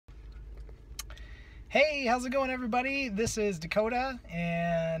Hey, how's it going, everybody? This is Dakota,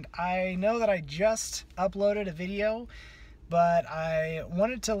 and I know that I just uploaded a video, but I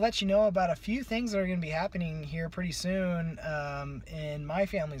wanted to let you know about a few things that are going to be happening here pretty soon in my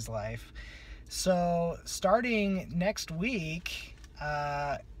family's life. So starting next week,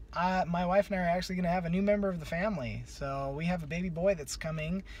 my wife and I are actually going to have a new member of the family. So we have a baby boy that's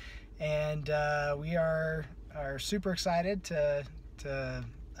coming, and we are super excited to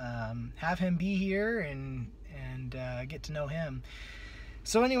have him be here and get to know him.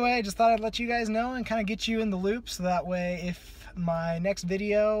 So anyway, I just thought I'd let you guys know and kind of get you in the loop, so that way if my next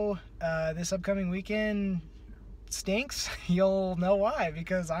video this upcoming weekend stinks, you'll know why,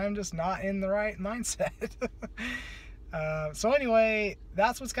 because I'm just not in the right mindset. So anyway,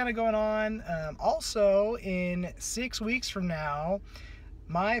 that's what's kind of going on. Also, in 6 weeks from now,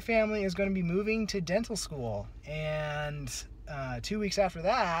 my family is going to be moving to dental school, and 2 weeks after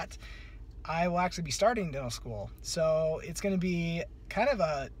that, I will actually be starting dental school. So it's going to be kind of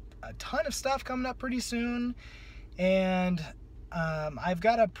a ton of stuff coming up pretty soon, and I've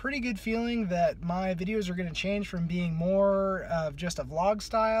got a pretty good feeling that my videos are going to change from being more of just a vlog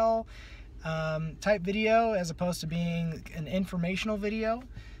style type video as opposed to being an informational video.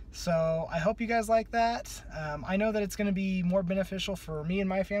 So I hope you guys like that. I know that it's going to be more beneficial for me and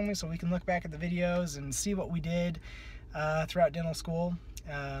my family, so we can look back at the videos and see what we did throughout dental school.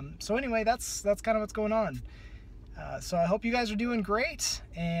 So anyway, that's kind of what's going on. So I hope you guys are doing great,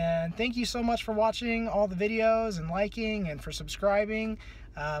 and thank you so much for watching all the videos and liking and for subscribing.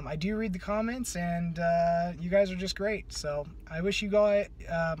 I do read the comments, and you guys are just great. So I wish you guys,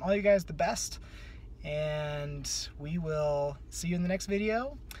 all you guys, the best, and we will see you in the next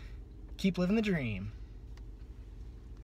video. Keep living the dream.